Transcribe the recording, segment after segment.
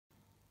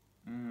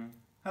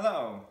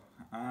Hello.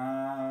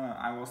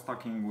 I was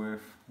talking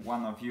with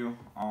one of you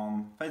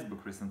on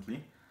Facebook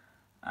recently,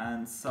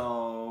 and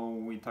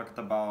so we talked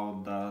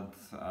about that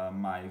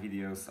my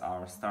videos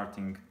are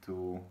starting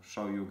to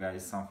show you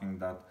guys something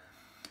that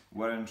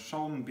weren't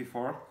shown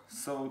before.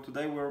 So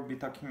today we'll be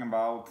talking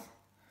about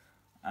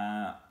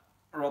uh,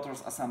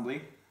 rotors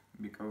assembly,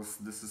 because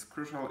this is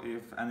crucial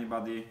if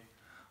anybody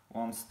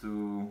wants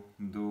to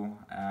do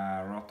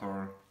a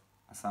rotor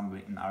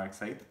assembly in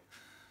RX8.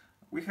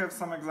 We have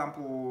some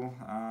example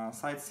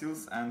side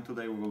seals, and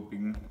today we will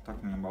be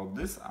talking about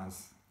this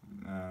as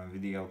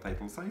video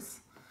title says.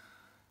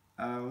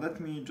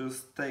 Let me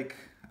just take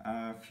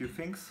a few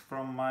things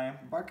from my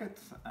bucket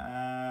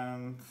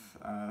and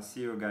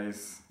see you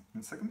guys in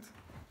a second.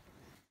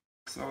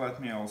 So let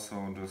me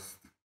also just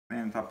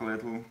clean it up a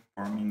little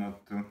for me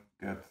not to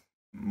get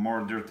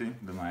more dirty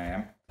than I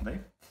am today.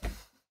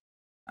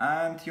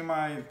 And you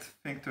might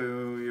think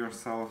to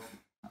yourself,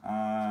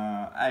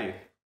 hey,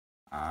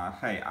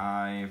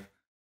 I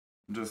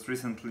just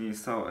recently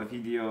saw a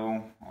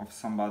video of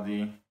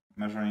somebody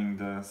measuring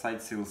the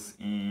side seals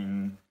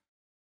in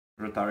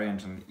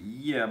rotary-engine.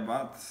 Yeah,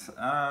 but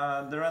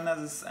the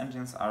renesis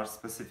engines are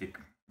specific.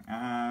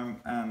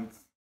 And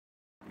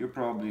you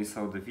probably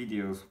saw the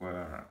videos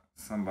where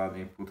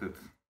somebody put it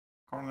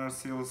corner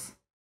seals.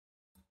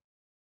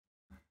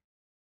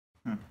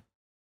 Yeah.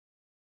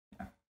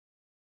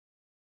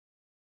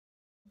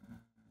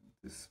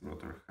 This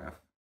rotor have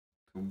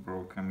two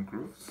broken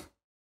grooves.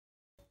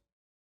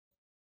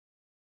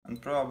 And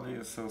probably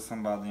you saw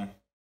somebody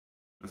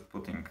just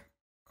putting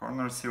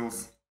corner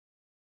seals,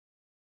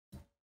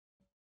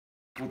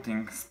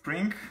 putting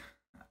spring.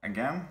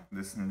 Again,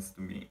 this needs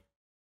to be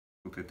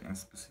put it in a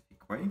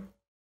specific way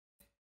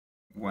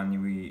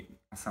when we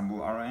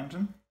assemble our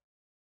engine,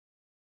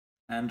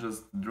 and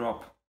just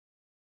drop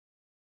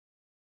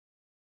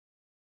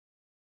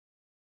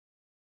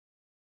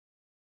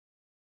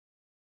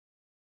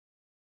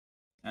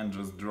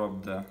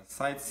the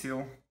side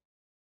seal,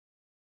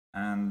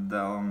 and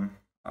then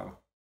oh,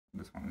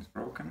 this one is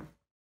broken.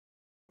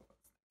 Let's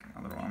take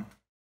another one,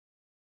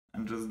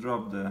 and just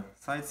drop the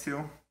side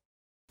seal.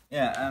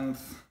 Yeah, and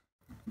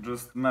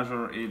just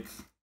measure it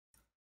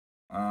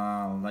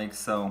like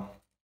so.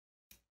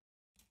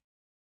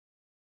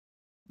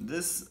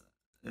 This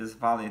is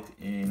valid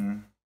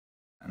in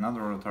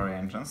another rotary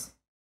engines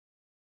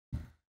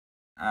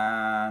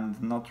and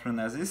not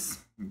renesis,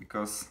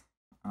 because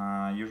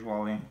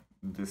usually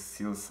these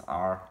seals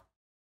are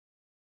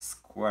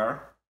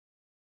square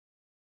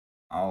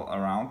all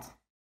around.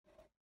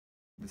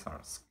 These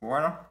are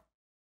square,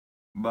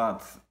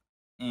 but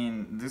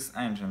in this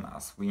engine,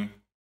 as we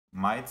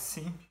might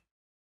see,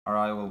 or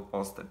I will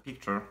post a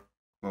picture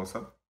close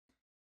up,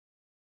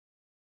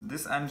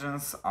 these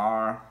engines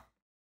are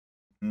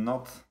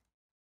not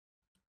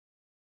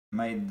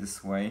made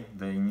this way.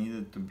 They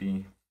needed to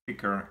be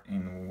thicker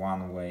in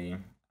one way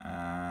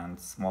and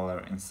smaller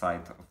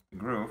inside of the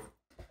groove.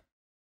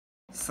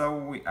 So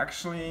we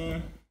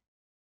actually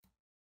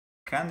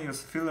can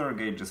use filler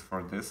gauges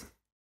for this.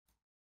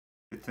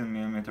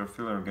 15mm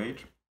filler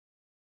gauge.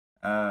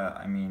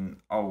 I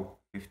mean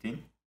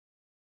 15mm,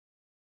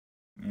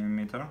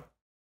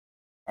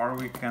 or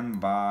we can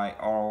buy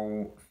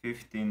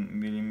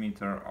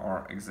 15mm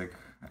or exact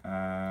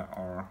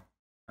or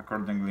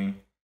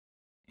accordingly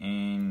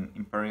in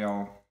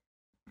imperial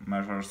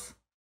measures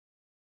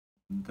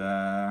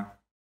the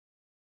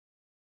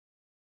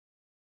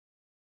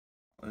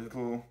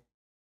little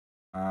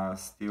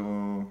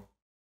steel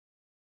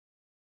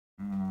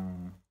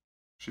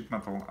sheet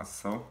metal as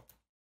so.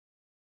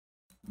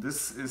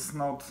 This is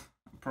not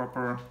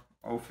proper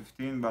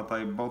 015, but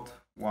I bought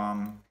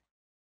one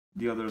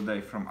the other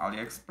day from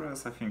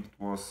AliExpress. I think it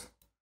was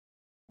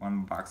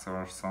 $1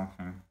 or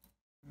something.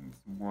 It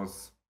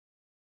was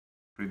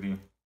pretty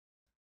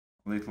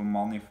little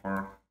money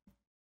for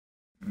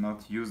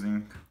not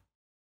using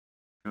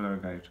filler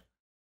gauge.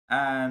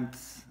 And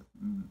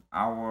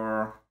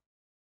our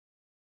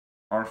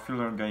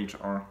filler gauge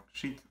or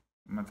sheet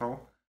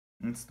metal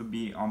needs to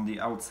be on the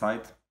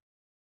outside,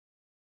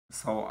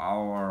 so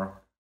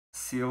our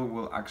seal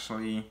will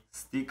actually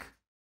stick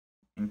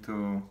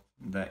into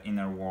the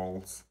inner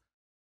walls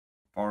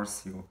for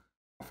seal.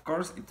 Of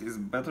course, it is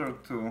better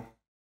to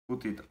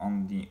put it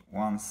on the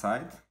one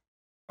side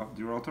of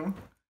the rotor,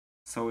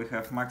 so we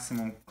have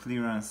maximum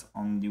clearance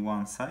on the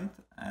one side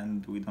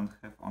and we don't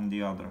have on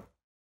the other.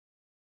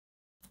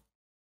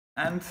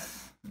 And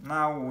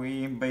now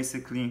we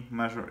basically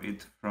measure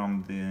it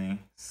from the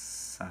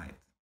side.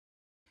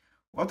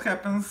 What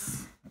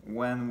happens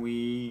when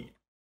we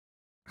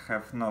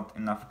have not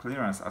enough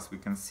clearance? As we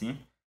can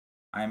see,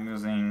 I'm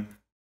using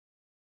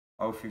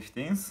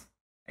 015s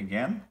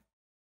again,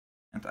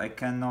 and I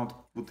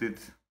cannot put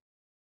it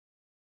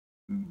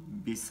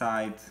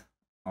beside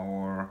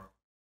our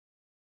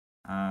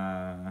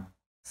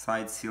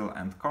side seal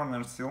and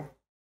corner seal.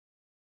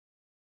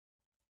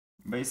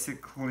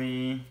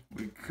 Basically,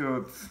 we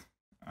could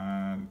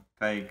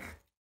take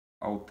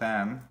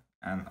 010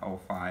 and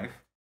 05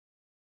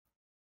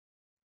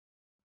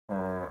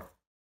 for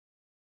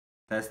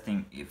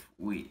testing if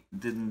we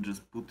didn't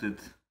just put it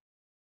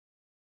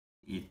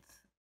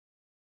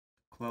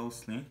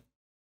closely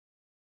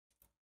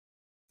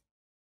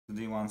to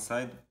the one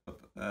side, but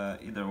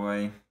either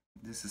way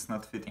this is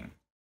not fitting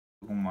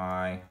to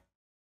my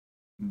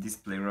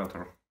display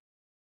rotor.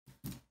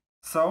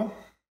 So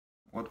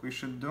what we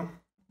should do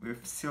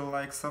with seal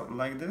like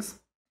this,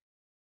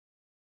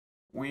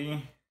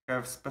 we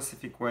have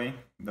specific way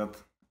that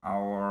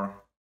our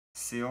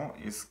seal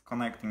is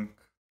connecting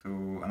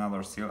to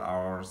another seal,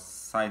 our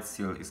side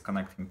seal is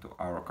connecting to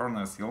our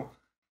corner seal,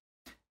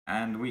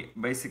 and we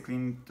basically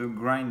need to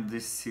grind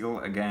this seal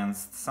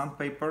against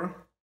sandpaper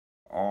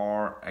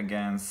or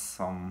against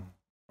some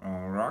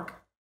rock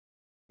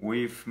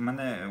with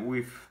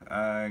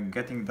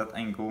getting that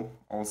angle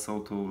also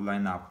to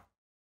line up.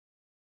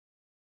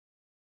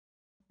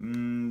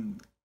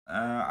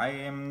 I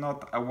am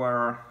not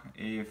aware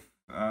if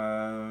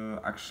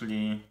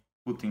actually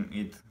putting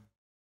it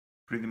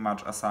pretty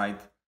much aside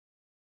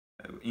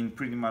in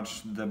pretty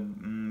much the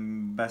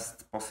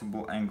best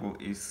possible angle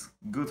is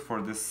good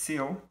for this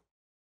seal,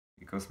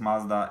 because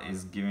Mazda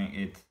is giving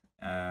it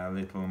a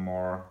little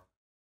more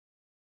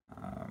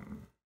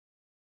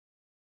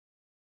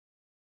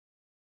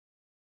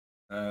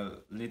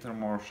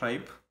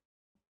shape.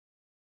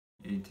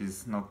 It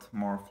is not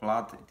more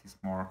flat, it is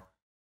more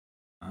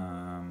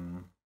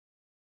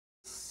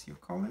you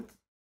call it?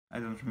 I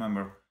don't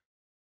remember.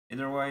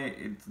 Either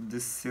way,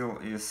 this seal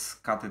is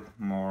cut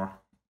more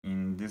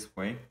in this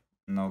way,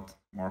 not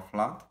more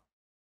flat.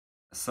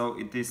 So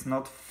it is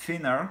not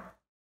thinner.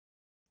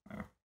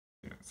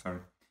 Sorry.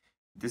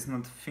 It is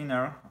not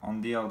thinner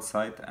on the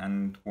outside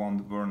and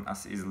won't burn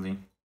as easily.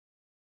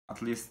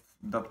 At least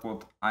that's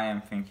what I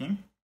am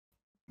thinking.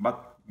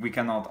 But we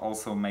cannot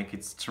also make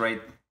it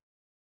straight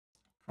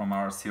from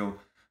our seal,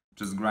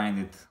 just grind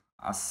it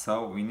as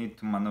so. We need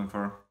to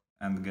maneuver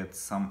and get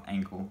some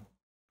angle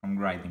from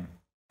grinding.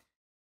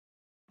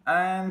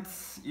 And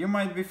you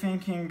might be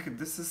thinking,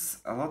 this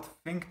is a lot of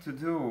thing to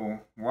do.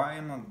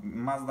 Why not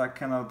Mazda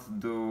cannot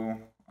do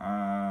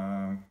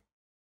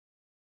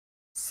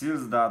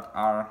seals that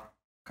are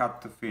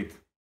cut to fit?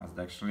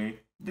 Mazda actually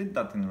did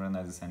that in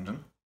Renesis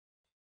engine.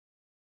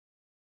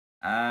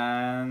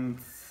 And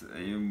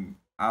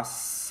as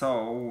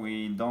so,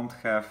 we don't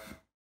have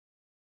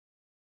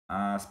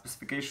a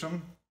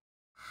specification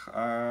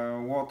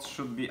what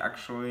should be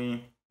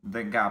actually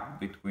the gap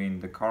between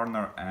the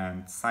corner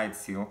and side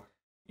seal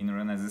in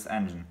Renesis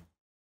engine.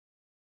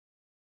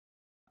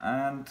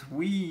 And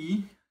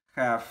we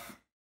have,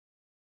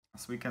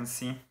 as we can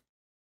see,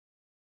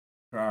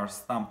 there are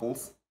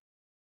samples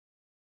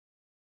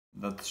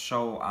that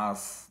show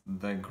us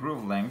the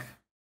groove length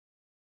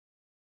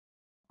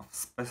of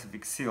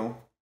specific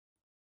seal.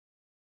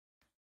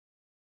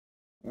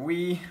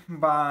 We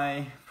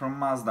buy from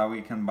Mazda,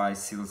 we can buy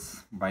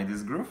seals by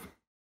this groove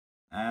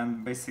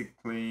and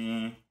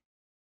basically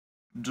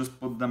just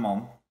put them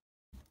on.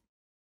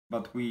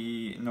 But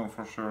we know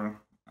for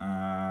sure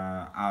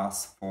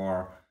ask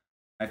for,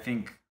 I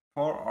think,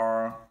 4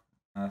 or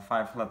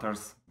 5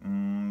 letters.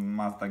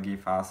 Mazda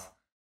give us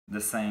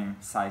the same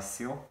size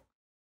seal.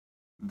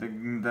 The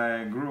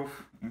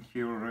groove in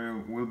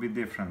here will be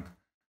different.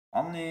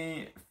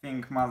 Only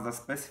thing Mazda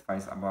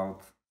specifies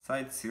about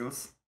side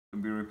seals to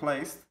be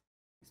replaced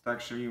is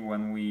actually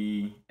when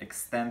we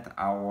extend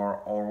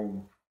our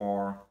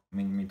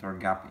 4mm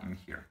gap in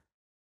here.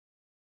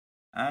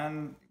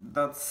 And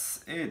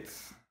that's it.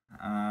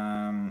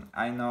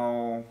 I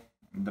know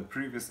the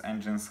previous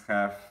engines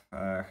have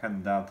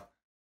had that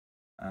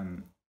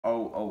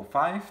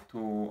 0.05 to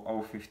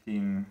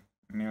 0.15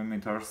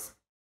 millimeters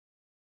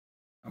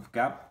of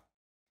gap,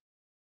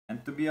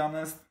 and to be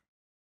honest,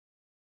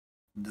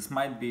 this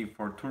might be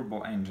for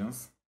turbo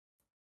engines,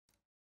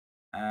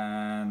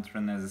 and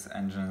Renesis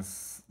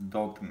engines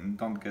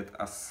don't get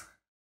as,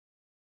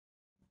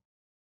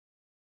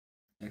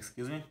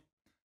 excuse me,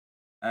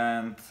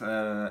 and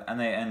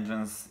NA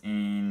engines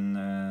in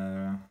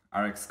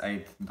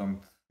RX8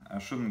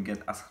 shouldn't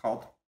get as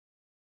hot.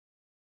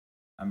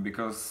 And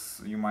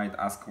because you might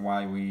ask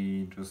why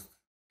we just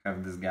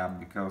have this gap,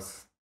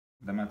 because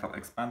the metal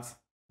expands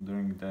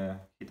during the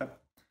heat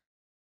up,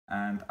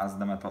 and as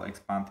the metal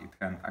expands, it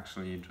can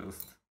actually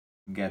just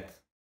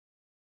get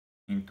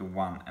into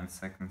 1 and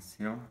 2nd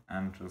seal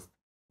and just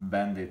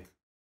bend it.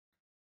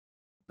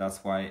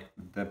 That's why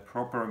the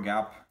proper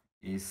gap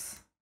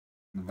is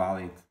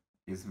valid,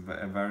 is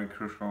very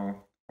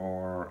crucial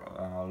for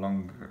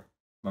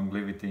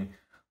longevity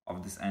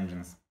of these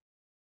engines.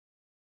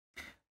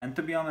 And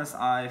to be honest,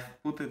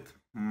 I've put it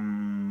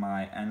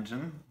my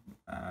engine,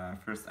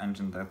 first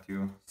engine that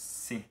you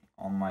see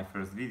on my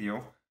first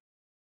video.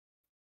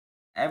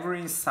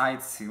 Every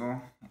side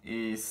seal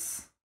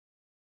is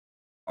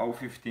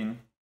 0.15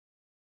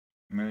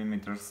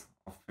 millimeters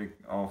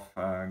of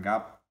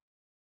gap.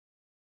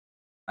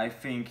 I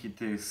think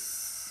it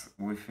is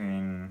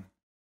within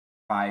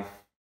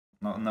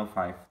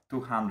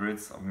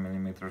 200s of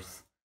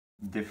millimeters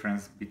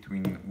difference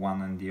between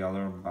one and the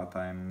other, but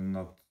I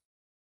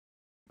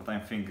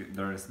think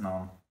there is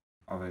none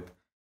of it.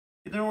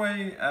 Either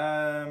way,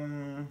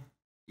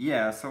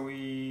 yeah, so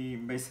we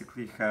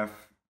basically have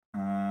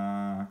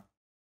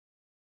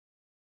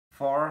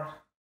 4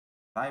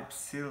 type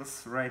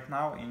seals right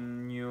now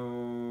in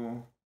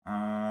new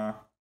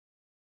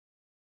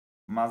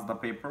Mazda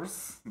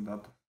papers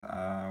that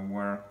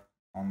were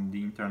on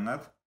the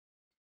internet.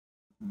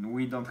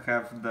 We don't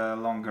have the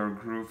longer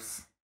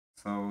grooves,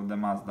 so the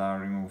Mazda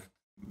removed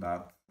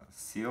that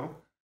seal.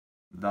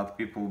 That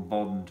people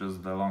bought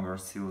just the longer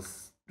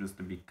seals just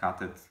to be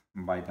cutted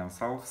by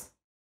themselves.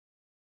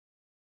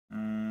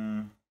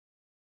 And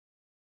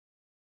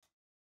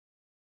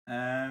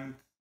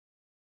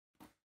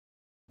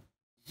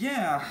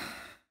yeah,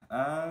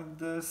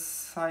 the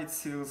side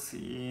seals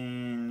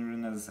in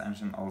renesis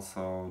engine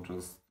also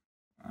just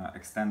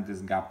extend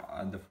this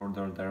gap the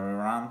further they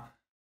run,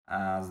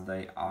 as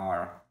they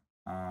are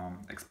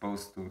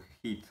exposed to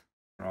heat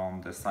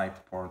from the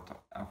side port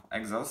of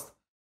exhaust.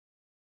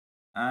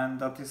 And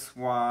that is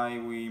why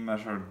we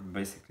measured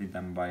basically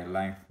them by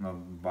length,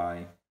 not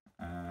by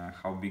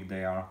how big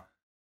they are.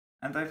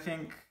 And I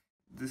think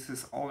this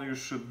is all you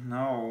should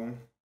know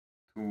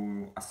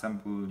to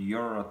assemble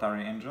your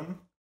rotary engine.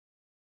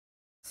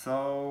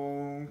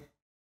 So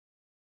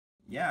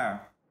yeah,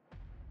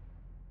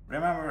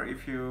 remember,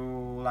 if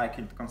you like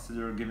it,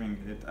 consider giving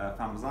it a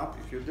thumbs up.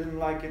 If you didn't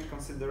like it,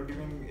 consider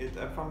giving it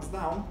a thumbs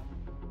down.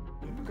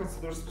 Maybe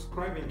consider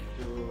subscribing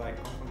if you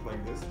like content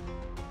like this.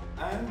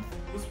 And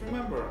just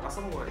remember, as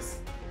always,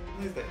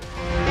 nice day.